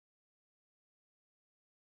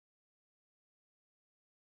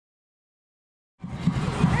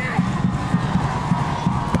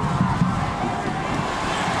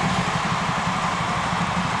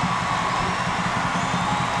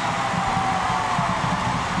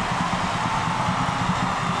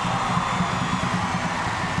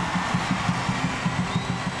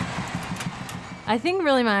I think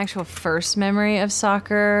really my actual first memory of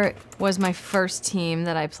soccer was my first team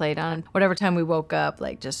that I played on. Whatever time we woke up,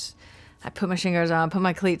 like just, I put my shin guards on, put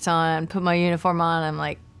my cleats on, put my uniform on. I'm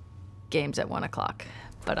like, game's at 1 o'clock,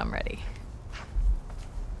 but I'm ready.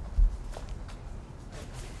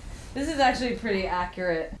 This is actually pretty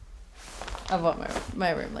accurate of what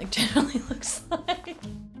my room like generally looks like.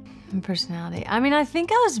 And personality. I mean, I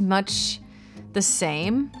think I was much the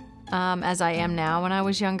same as I am now. When I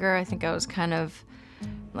was younger, I think I was kind of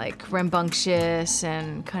like rambunctious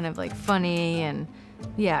and kind of like funny and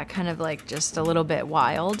yeah, kind of like just a little bit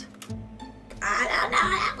wild. I don't know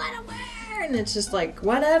what to wear, and it's just like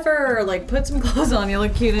whatever, like put some clothes on, you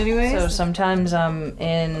look cute anyway. So sometimes I'm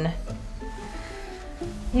in,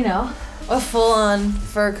 you know, a full-on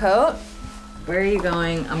fur coat. Where are you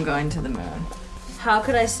going? I'm going to the moon. How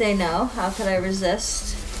could I say no? How could I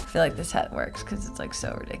resist? I feel like this hat works because it's like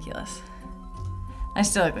so ridiculous. I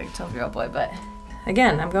still look like a 12-year-old boy, but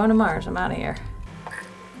again, I'm going to Mars. I'm out of here.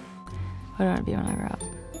 What do I want to be when I grow up?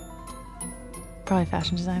 Probably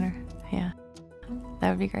fashion designer. Yeah, that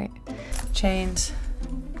would be great. Chains,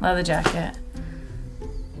 leather jacket,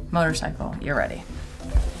 motorcycle. You're ready.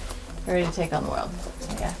 You're ready to take on the world.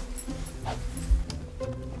 Yeah.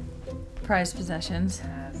 Prized possessions.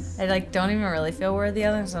 I like don't even really feel worthy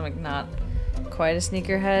of them, so I'm like not quite a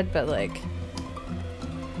sneakerhead, but like,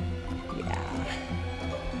 yeah.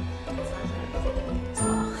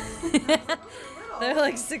 Small. They're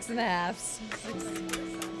like 6.5.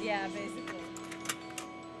 Yeah, basically.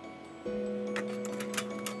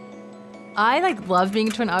 I like love being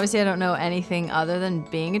a twin. Obviously, I don't know anything other than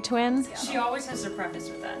being a twin. She always has her preface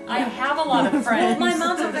with that. I have a lot of friends. My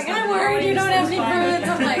mom's like, I'm worried you don't have any friends.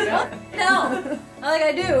 I'm like, oh, no. Like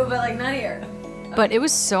I do, but like not here. But it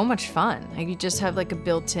was so much fun. Like you just have like a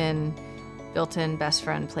built-in best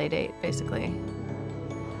friend play date, basically.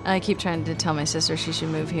 And I keep trying to tell my sister she should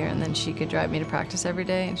move here and then she could drive me to practice every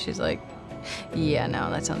day. And she's like, yeah,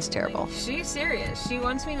 no, that sounds terrible. She's serious. She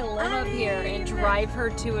wants me to live up here and drive her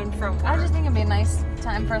to and from work. I just think it'd be a nice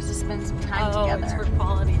time for us to spend some time together. It's for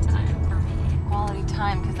quality time for me. Quality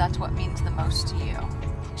time, because that's what means the most to you.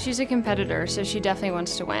 She's a competitor, so she definitely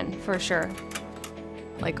wants to win, for sure.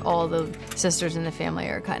 Like all the sisters in the family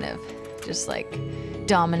are kind of just like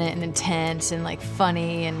dominant and intense and like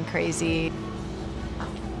funny and crazy.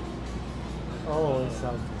 Oh,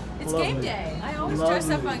 it's game day. I always dress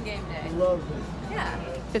up on game day. Lovely. Yeah.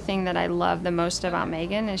 The thing that I love the most about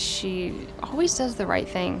Megan is she always does the right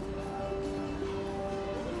thing.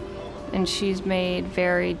 And she's made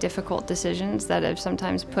very difficult decisions that have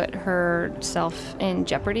sometimes put herself in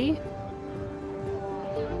jeopardy.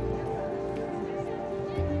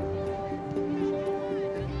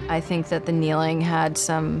 I think that the kneeling had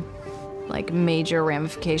some like major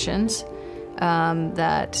ramifications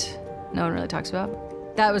that no one really talks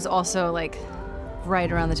about. That was also like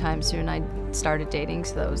right around the time soon I started dating,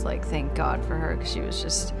 so that was like thank God for her, because she was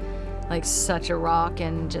just like such a rock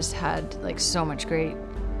and just had like so much great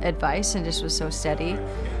advice and just was so steady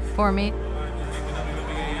for me.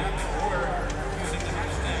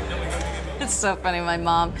 It's so funny, my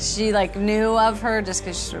mom, she like knew of her just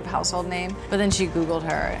because she's sort of household name, but then she Googled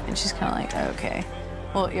her and she's kind of like, oh, okay,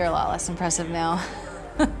 well, you're a lot less impressive now.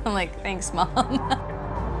 I'm like, thanks, Mom.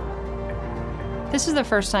 This is the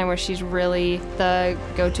first time where she's really the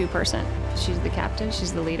go-to person. She's the captain,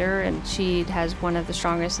 she's the leader, and she has one of the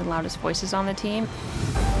strongest and loudest voices on the team.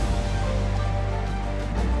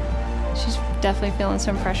 She's definitely feeling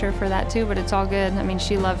some pressure for that too, but it's all good. I mean,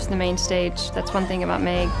 she loves the main stage. That's one thing about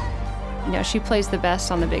Meg. You know, she plays the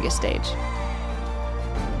best on the biggest stage.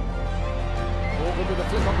 Morgan with a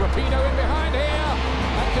flip on Rapinoe in behind here,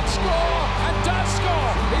 and can score, and does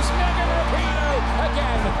score. It's Megan Rapinoe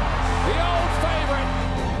again, the old favourite.